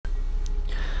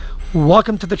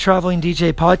Welcome to the Traveling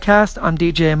DJ Podcast. I'm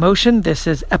DJ Emotion. This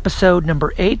is episode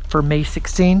number 8 for May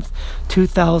 16th,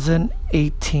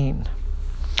 2018.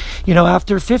 You know,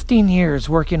 after 15 years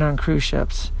working on cruise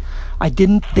ships, I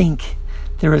didn't think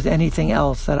there was anything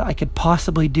else that I could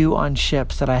possibly do on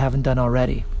ships that I haven't done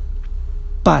already.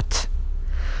 But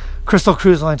Crystal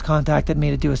Cruise Lines contacted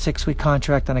me to do a 6-week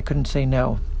contract, and I couldn't say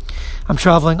no. I'm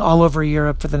traveling all over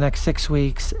Europe for the next 6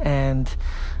 weeks, and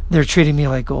they're treating me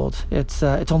like gold. It's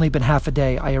only been half a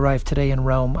day. I arrived today in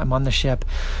Rome. I'm on the ship.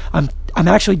 I'm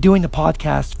actually doing the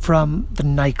podcast from the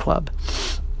nightclub.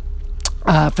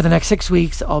 For the next 6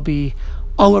 weeks, I'll be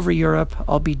all over Europe.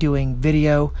 I'll be doing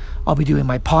video. I'll be doing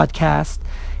my podcast.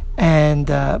 And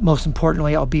most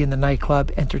importantly, I'll be in the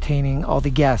nightclub entertaining all the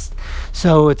guests.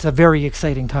 So it's a very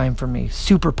exciting time for me.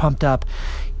 Super pumped up.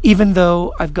 Even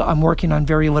though I'm working on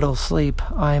very little sleep,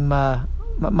 my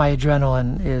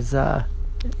adrenaline is...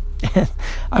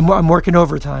 I'm working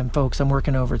overtime, folks. I'm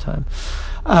working overtime.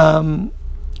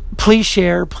 Please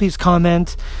share. Please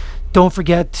comment. Don't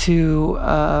forget to,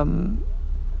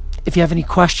 if you have any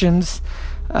questions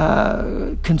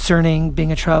concerning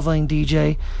being a traveling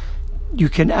DJ, you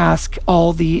can ask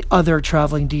all the other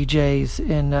traveling DJs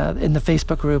in the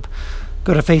Facebook group.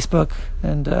 Go to Facebook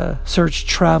and search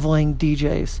Traveling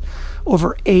DJs.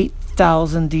 Over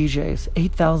 8,000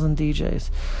 DJs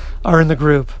are in the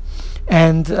group.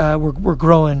 And we're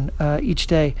growing each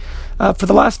day. For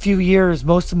the last few years,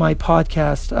 most of my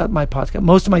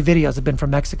videos have been from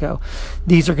Mexico.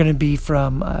 These are going to be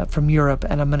from Europe,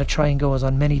 and I'm going to try and go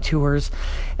on many tours,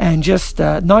 and just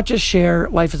not just share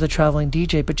life as a traveling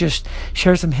DJ, but just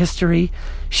share some history,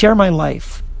 share my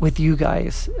life with you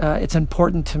guys. It's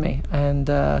important to me, and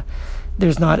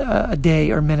there's not a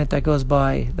day or minute that goes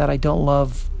by that I don't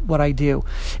love what I do.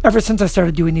 Ever since I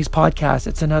started doing these podcasts,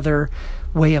 it's another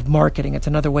way of marketing. It's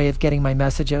another way of getting my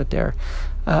message out there.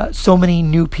 So many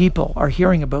new people are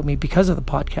hearing about me because of the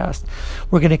podcast.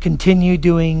 We're going to continue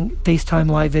doing FaceTime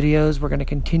live videos. We're going to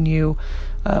continue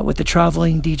with the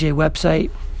Traveling DJ website,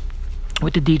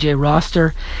 with the DJ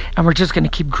roster, and we're just going to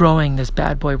keep growing this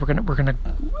bad boy.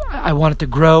 I want it to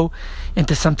grow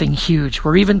into something huge.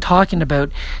 We're even talking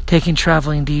about taking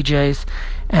traveling DJs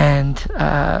and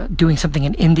doing something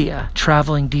in India,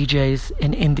 traveling DJs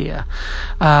in India,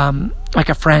 like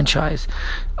a franchise.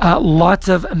 Lots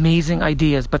of amazing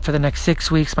ideas, but for the next 6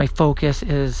 weeks, my focus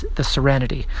is the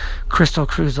Serenity, Crystal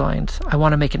Cruise Lines. I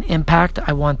want to make an impact.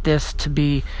 I want this to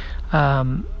be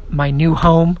my new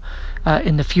home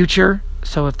in the future.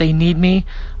 So if they need me,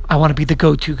 I want to be the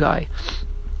go-to guy.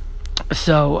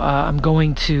 So I'm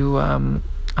going to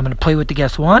play what the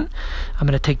guests want. I'm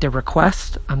going to take their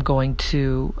requests. I'm going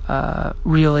to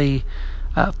really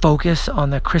focus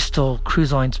on the Crystal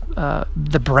Cruise Lines,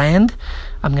 the brand.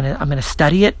 I'm gonna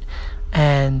study it,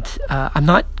 and I'm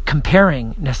not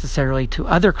comparing necessarily to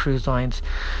other cruise lines,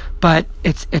 but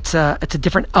it's a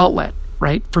different outlet,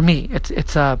 right? For me,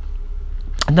 it's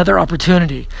another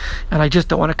opportunity, and I just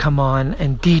don't want to come on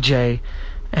and DJ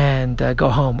and go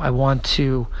home.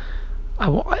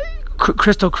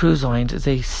 Crystal Cruise Lines is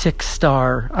a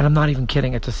 6-star, and I'm not even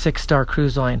kidding, it's a 6-star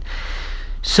cruise line.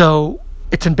 So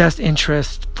it's in best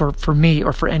interest for me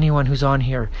or for anyone who's on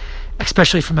here,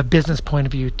 especially from a business point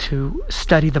of view, to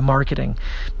study the marketing,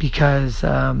 because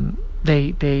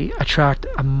they attract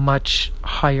a much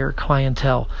higher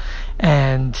clientele,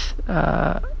 and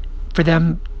for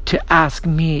them to ask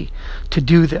me to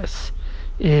do this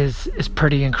is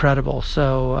pretty incredible.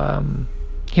 So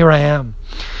here I am.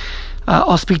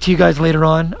 I'll speak to you guys later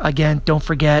on. Again, don't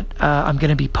forget, I'm going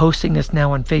to be posting this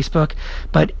now on Facebook,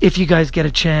 but if you guys get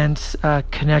a chance,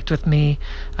 connect with me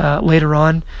later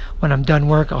on. When I'm done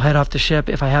work, I'll head off the ship.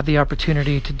 If I have the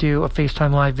opportunity to do a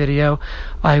FaceTime live video,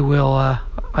 I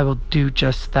will do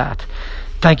just that.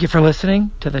 Thank you for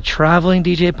listening to the Traveling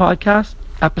DJ Podcast,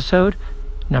 episode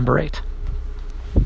number 8.